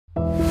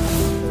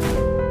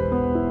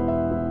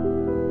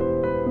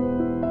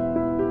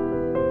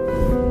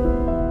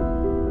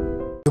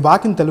you're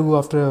back in Telugu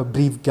after a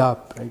brief gap,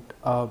 right?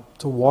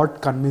 So what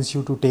convinced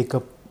you to take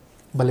up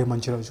Bhale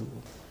Manchi Roju?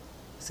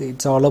 See,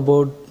 it's all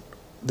about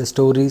the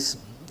stories.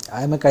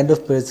 I am a kind of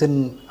person,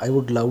 I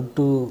would love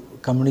to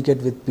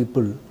communicate with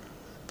people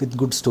with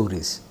good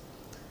stories.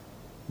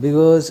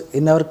 Because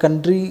in our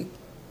country,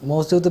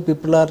 most of the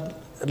people are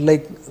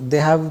like,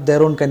 they have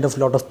their own kind of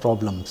lot of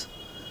problems.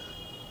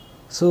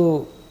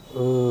 So,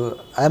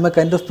 I am a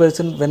kind of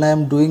person, when I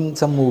am doing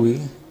some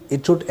movie,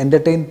 it should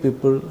entertain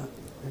people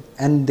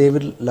and they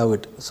will love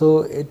it. So,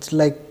 it's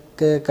like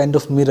a kind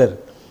of mirror.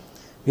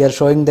 We are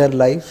showing their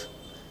life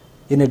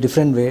in a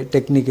different way,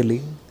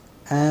 technically,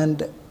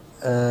 and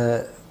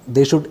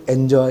they should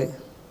enjoy,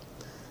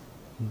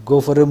 go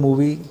for a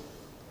movie,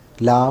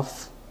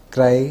 laugh,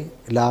 cry,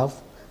 laugh,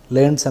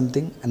 learn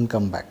something and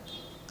come back.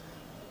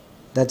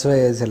 That's why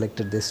I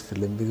selected this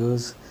film,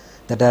 because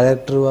the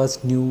director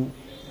was new.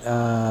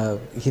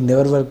 He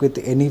never worked with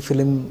any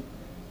film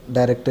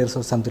directors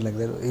or something like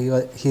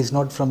that. He's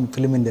not from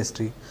film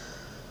industry.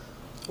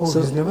 Oh,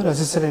 so he's never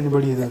assisted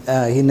anybody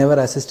either? He never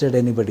assisted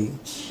anybody.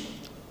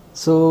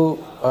 So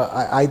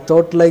I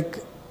thought like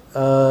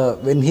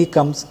when he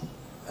comes,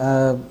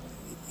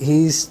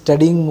 he is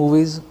studying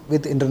movies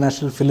with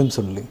international films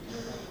only.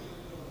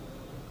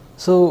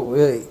 So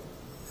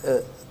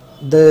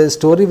the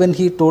story, when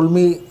he told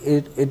me,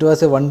 it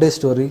was a one-day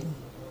story,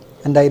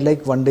 and I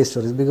like one-day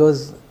stories,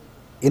 because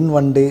in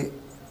one day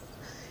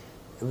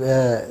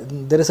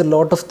there is a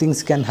lot of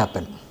things can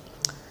happen.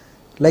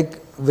 Like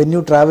when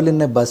you travel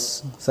in a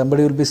bus,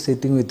 somebody will be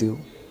sitting with you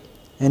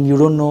and you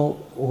don't know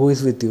who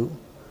is with you,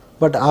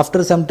 but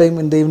after some time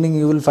in the evening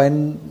you will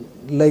find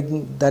like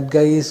that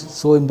guy is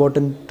so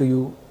important to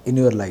you in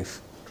your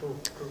life. True,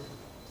 true.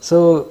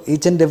 So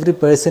each and every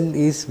person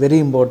is very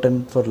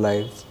important for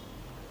life,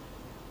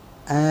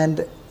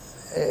 and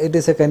it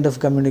is a kind of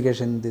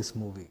communication in this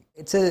movie.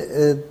 It's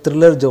a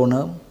thriller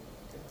genre,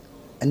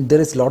 and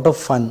there is a lot of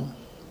fun,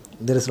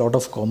 there is a lot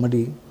of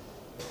comedy.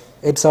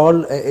 It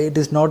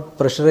is not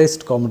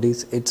pressurized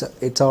comedies,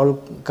 it's all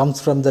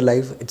comes from the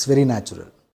life, it's very natural.